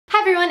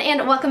Hi everyone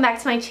and welcome back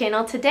to my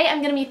channel. Today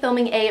I'm going to be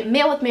filming a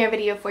Mail with Mare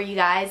video for you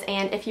guys,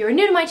 and if you are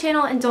new to my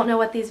channel and don't know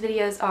what these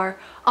videos are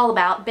all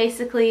about,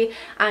 basically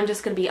I'm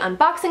just going to be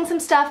unboxing some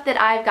stuff that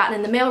I've gotten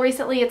in the mail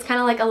recently. It's kind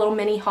of like a little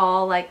mini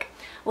haul, like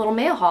a little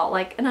mail haul,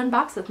 like an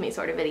unbox with me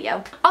sort of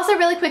video. Also,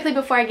 really quickly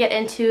before I get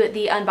into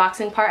the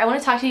unboxing part, I want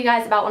to talk to you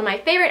guys about one of my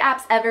favorite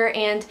apps ever,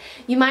 and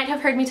you might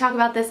have heard me talk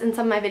about this in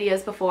some of my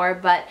videos before,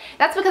 but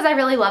that's because I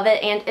really love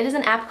it, and it is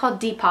an app called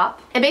Depop.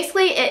 And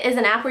basically it is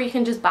an app where you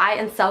can just buy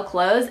and sell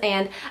clothes,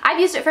 and I've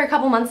used it for a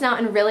couple months now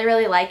and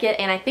really like it,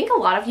 and I think a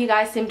lot of you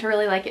guys seem to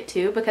really like it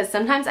too, because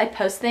sometimes I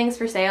post things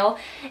for sale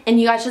and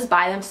you guys just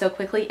buy them so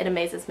quickly, it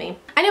amazes me.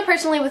 I know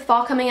personally with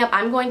fall coming up,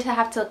 I'm going to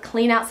have to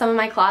clean out some of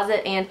my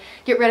closet and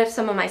get rid of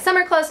some of my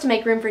summer clothes to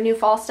make room for new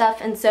fall stuff,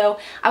 and so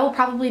I will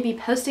probably be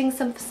posting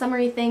some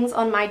summery things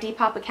on my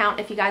Depop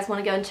account if you guys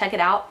want to go and check it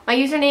out. My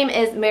username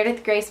is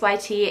Meredith Grace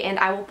YT, and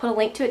I will put a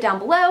link to it down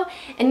below,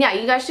 and yeah,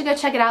 you guys should go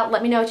check it out.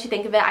 Let me know what you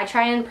think of it. I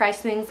try and price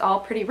things all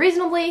pretty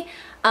reasonably,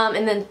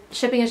 and then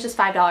shipping is just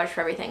 $5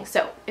 for everything.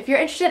 So if you're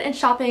interested in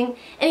shopping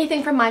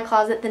anything from my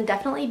closet, then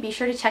definitely be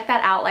sure to check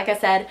that out. Like I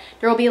said,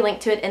 there will be a link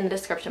to it in the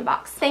description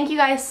box. Thank you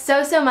guys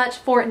so much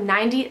for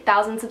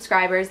 90,000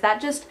 subscribers.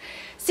 That just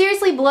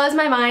seriously blows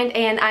my mind,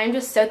 and I'm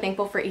just so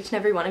thankful for each and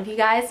every one of you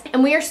guys.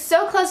 And we are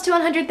so close to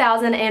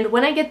 100,000, and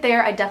when I get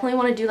there, I definitely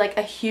want to do like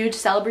a huge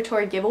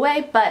celebratory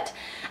giveaway, but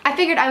I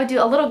figured I would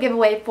do a little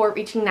giveaway for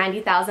reaching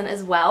 90,000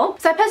 as well.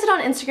 So I posted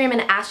on Instagram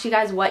and asked you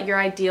guys what your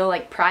ideal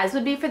like prize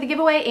would be for the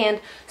giveaway, and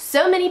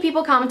so many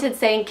people commented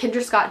saying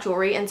Kendra Scott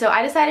jewelry, and so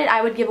I decided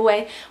I would give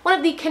away one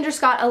of the Kendra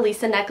Scott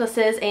Elisa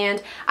necklaces,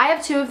 and I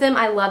have two of them.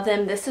 I love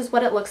them. This is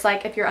what it looks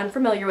like if you're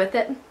unfamiliar with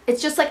it.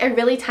 It's just like a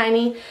really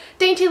tiny,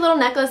 dainty little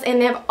necklace, and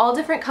they have all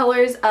different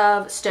colors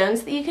of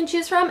stones that you can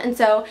choose from, and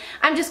so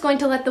I'm just going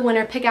to let the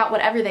winner pick out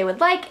whatever they would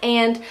like,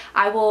 and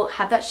I will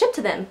have that shipped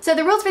to them. So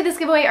the rules for this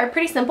giveaway are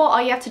pretty simple.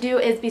 All you have to do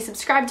is be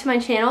subscribed to my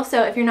channel,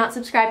 so if you're not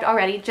subscribed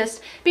already,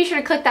 just be sure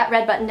to click that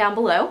red button down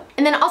below.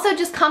 And then also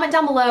just comment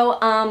down below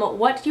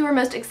what you were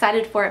most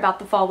excited for about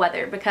the fall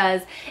weather,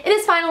 because it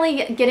is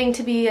finally getting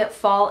to be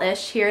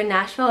fall-ish here in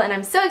Nashville, and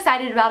I'm so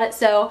excited about it.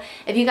 So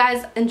if you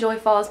guys enjoy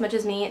fall as much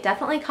as me,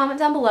 definitely comment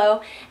down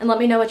below and let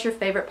me know what your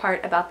favorite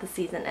part about the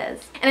season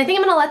is. And I think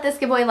I'm going to let this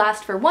giveaway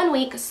last for 1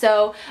 week,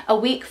 so a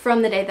week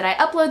from the day that I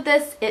upload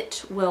this,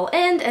 it will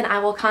end, and I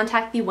will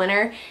contact the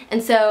winner.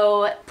 And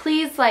so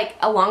please, like,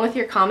 along with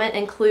your comment,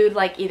 include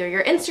like either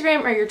your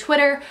Instagram or your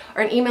Twitter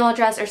or an email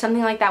address or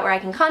something like that where I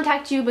can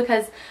contact you,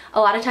 because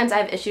a lot of times I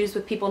have issues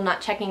with people not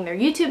checking their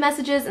YouTube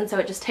messages, and so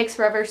it just takes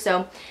forever.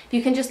 So if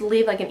you can just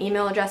leave like an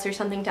email address or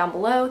something down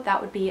below,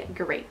 that would be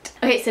great.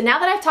 Okay, so now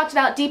that I've talked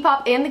about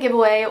Depop and the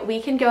giveaway,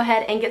 we can go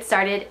ahead and get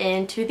started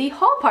into the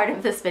haul part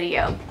of this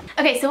video.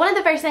 Okay, so one of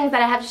the first things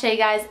that I have to show you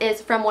guys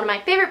is from one of my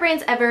favorite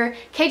brands ever,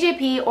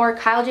 KJP, or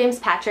Kyle James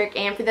Patrick.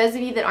 And for those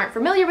of you that aren't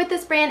familiar with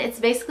this brand, it's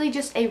basically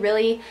just a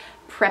really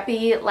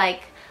preppy,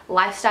 like,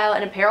 lifestyle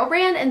and apparel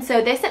brand, and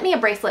so they sent me a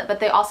bracelet, but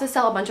they also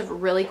sell a bunch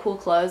of really cool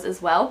clothes as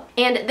well.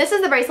 And this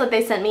is the bracelet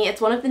they sent me. It's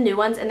one of the new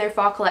ones in their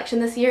fall collection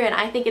this year, and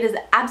I think it is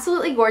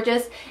absolutely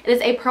gorgeous. It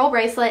is a pearl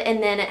bracelet,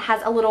 and then it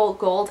has a little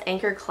gold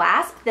anchor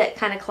clasp that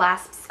kind of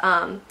clasps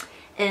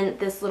in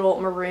this little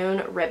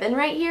maroon ribbon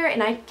right here,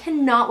 and I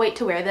cannot wait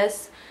to wear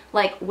this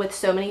like with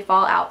so many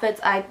fall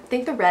outfits. I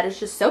think the red is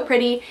just so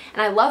pretty,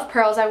 and I love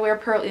pearls. I wear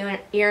pearl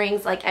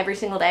earrings like every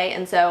single day,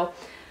 and so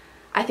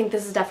I think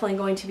this is definitely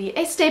going to be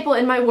a staple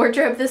in my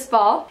wardrobe this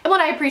fall. And what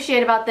I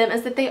appreciate about them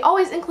is that they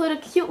always include a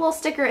cute little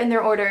sticker in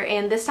their order,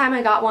 and this time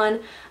I got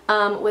one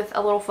with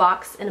a little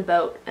fox in a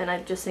boat, and I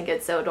just think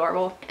it's so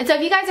adorable. And so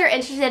if you guys are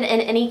interested in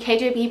any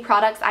KJP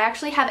products, I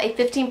actually have a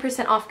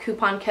 15% off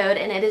coupon code,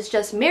 and it is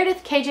just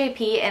Meredith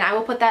KJP, and I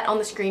will put that on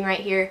the screen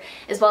right here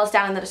as well as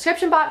down in the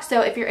description box.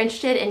 So if you're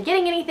interested in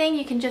getting anything,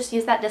 you can just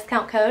use that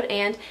discount code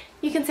and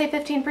you can save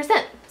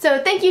 15%.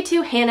 So thank you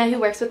to Hannah, who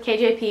works with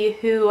KJP,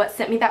 who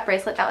sent me that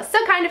bracelet. That was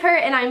so kind of her,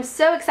 and I'm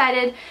so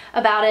excited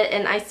about it,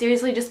 and I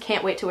seriously just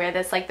can't wait to wear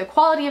this. Like, the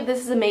quality of this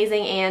is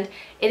amazing, and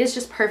it is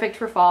just perfect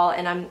for fall,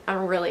 and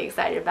I'm really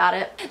excited about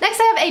it. Next,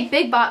 I have a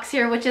big box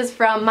here, which is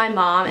from my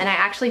mom, and I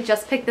actually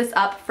just picked this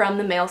up from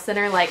the mail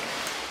center like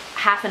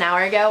half an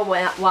hour ago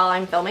while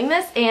I'm filming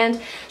this,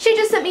 and she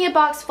just sent me a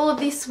box full of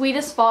the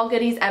sweetest fall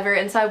goodies ever,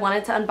 and so I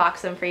wanted to unbox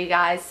them for you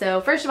guys.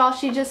 So first of all,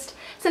 she just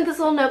sent this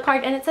little note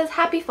card, and it says,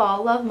 "Happy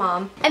Fall, love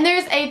Mom." And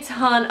there's a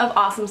ton of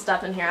awesome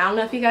stuff in here. I don't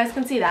know if you guys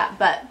can see that,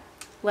 but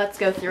let's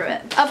go through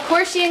it. Of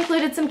course, she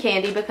included some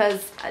candy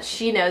because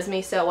she knows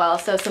me so well.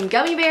 So some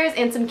gummy bears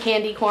and some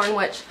candy corn,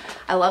 which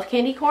I love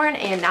candy corn,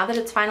 and now that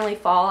it's finally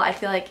fall, I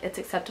feel like it's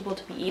acceptable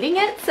to be eating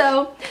it,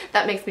 so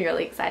that makes me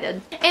really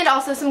excited. And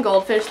also some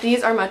goldfish.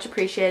 These are much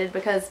appreciated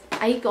because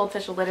I eat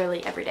goldfish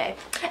literally every day.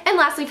 And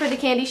lastly, for the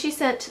candy, she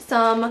sent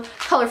some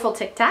colorful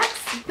Tic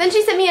Tacs. Then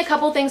she sent me a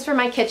couple things for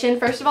my kitchen.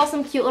 First of all,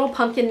 some cute little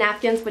pumpkin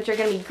napkins, which are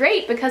going to be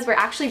great because we're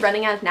actually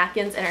running out of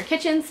napkins in our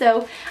kitchen,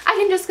 so I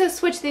can just go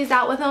switch these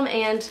out with them,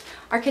 and and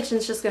our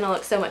kitchen's just gonna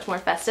look so much more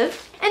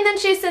festive. And then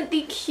she sent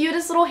the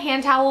cutest little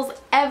hand towels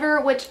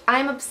ever, which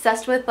I'm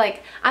obsessed with.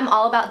 Like, I'm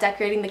all about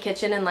decorating the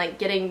kitchen and like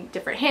getting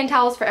different hand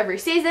towels for every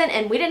season,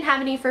 and we didn't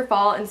have any for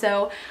fall, and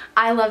so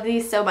I love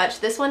these so much.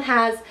 This one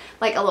has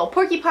like a little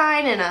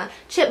porcupine and a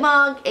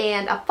chipmunk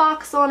and a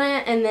fox on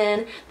it, and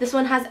then this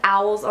one has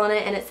owls on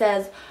it, and it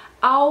says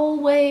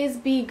always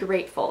be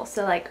grateful.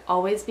 So like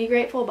always be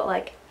grateful, but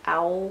like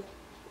owl.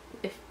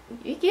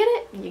 You get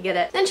it? You get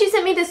it. Then she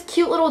sent me this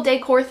cute little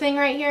decor thing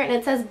right here, and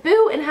it says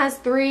Boo and has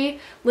 3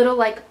 little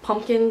like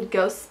pumpkin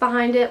ghosts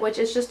behind it, which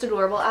is just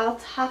adorable. I'll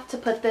have to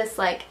put this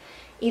like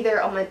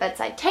either on my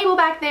bedside table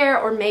back there,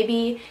 or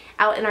maybe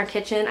out in our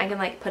kitchen. I can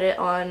like put it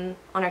on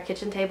our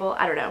kitchen table.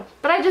 I don't know.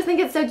 But I just think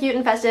it's so cute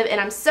and festive, and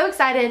I'm so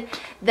excited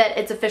that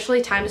it's officially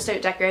time to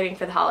start decorating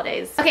for the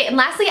holidays. Okay, and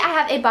lastly, I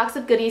have a box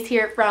of goodies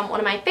here from one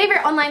of my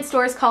favorite online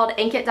stores called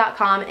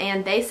Inkit.com,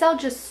 and they sell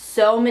just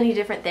so many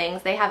different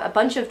things. They have a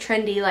bunch of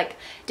trendy like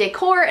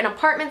decor and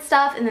apartment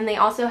stuff, and then they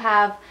also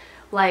have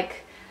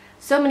like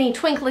so many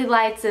twinkly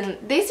lights, and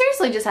they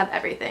seriously just have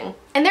everything.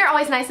 And they're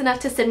always nice enough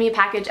to send me a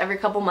package every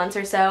couple months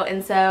or so,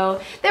 and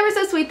so they were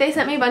so sweet. They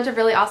sent me a bunch of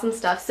really awesome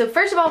stuff. So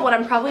first of all, what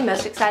I'm probably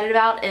most excited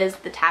about is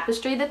the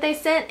tapestry that they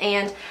sent,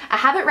 and I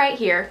have it right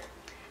here.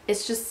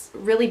 It's just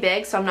really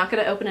big, so I'm not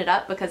going to open it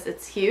up because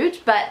it's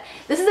huge, but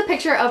this is a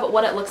picture of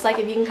what it looks like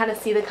if you can kind of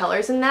see the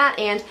colors in that,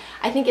 and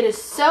I think it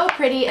is so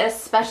pretty, and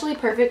especially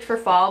perfect for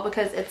fall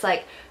because it's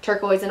like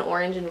turquoise and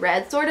orange and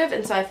red sort of,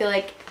 and so I feel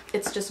like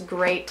it's just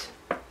great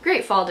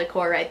fall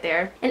decor right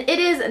there. And it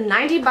is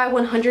 90 by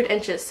 100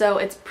 inches, so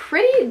it's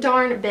pretty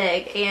darn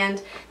big,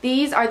 and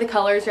these are the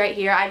colors right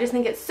here. I just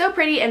think it's so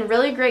pretty and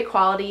really great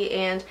quality,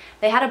 and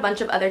they had a bunch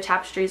of other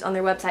tapestries on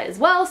their website as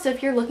well, so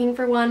if you're looking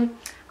for one,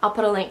 I'll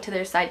put a link to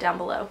their site down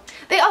below.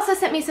 They also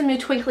sent me some new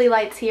twinkly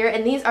lights here,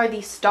 and these are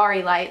the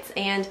starry lights,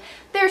 and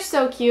they're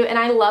so cute, and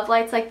I love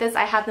lights like this.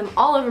 I have them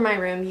all over my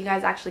room. You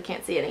guys actually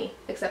can't see any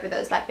except for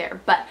those back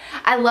there, but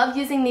I love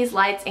using these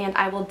lights, and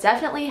I will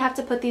definitely have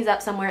to put these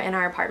up somewhere in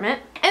our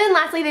apartment. And then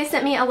lastly, they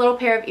sent me a little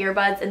pair of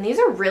earbuds, and these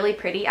are really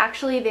pretty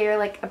actually. They're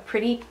like a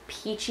pretty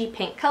peachy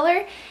pink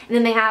color, and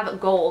then they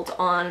have gold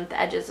on the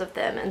edges of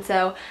them, and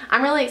so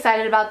I'm really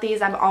excited about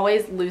these. I'm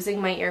always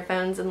losing my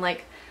earphones and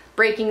like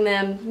breaking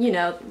them, you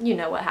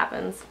know what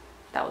happens.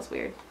 That was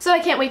weird. So I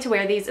can't wait to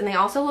wear these, and they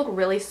also look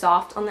really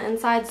soft on the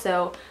inside,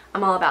 so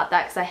I'm all about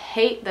that because I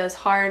hate those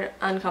hard,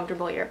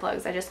 uncomfortable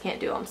earplugs. I just can't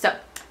do them. So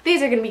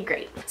these are going to be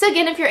great. So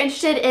again, if you're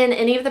interested in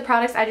any of the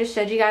products I just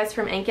showed you guys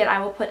from Inkit, I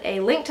will put a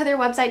link to their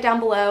website down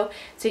below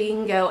so you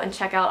can go and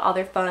check out all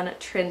their fun,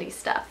 trendy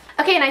stuff.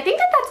 Okay, and I think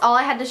that that's all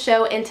I had to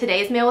show in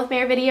today's Mail with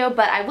Mary video,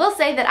 but I will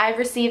say that I've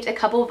received a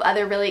couple of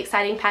other really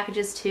exciting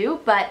packages too,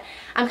 but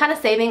I'm kind of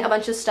saving a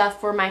bunch of stuff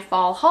for my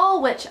fall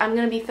haul, which I'm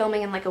going to be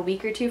filming in like a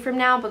week or 2 from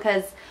now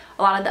because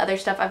a lot of the other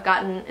stuff I've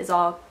gotten is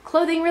all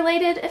clothing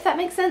related, if that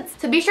makes sense.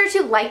 So be sure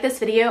to like this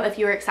video if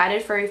you are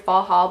excited for a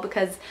fall haul,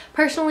 because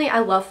personally I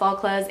love fall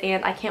clothes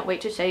and I can't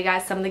wait to show you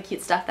guys some of the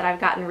cute stuff that I've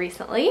gotten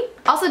recently.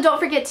 Also, don't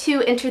forget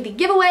to enter the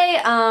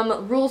giveaway.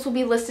 Rules will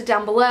be listed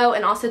down below,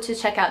 and also to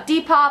check out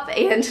Depop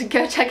and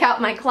go check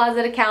out my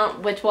closet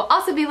account, which will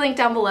also be linked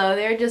down below.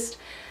 There are just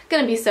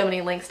gonna be so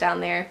many links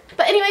down there.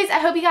 But anyways, I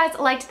hope you guys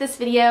liked this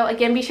video.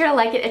 Again, be sure to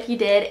like it if you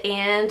did,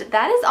 and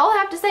that is all I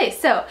have to say.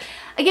 So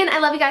again, I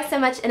love you guys so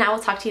much, and I will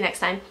talk to you next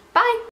time. Bye!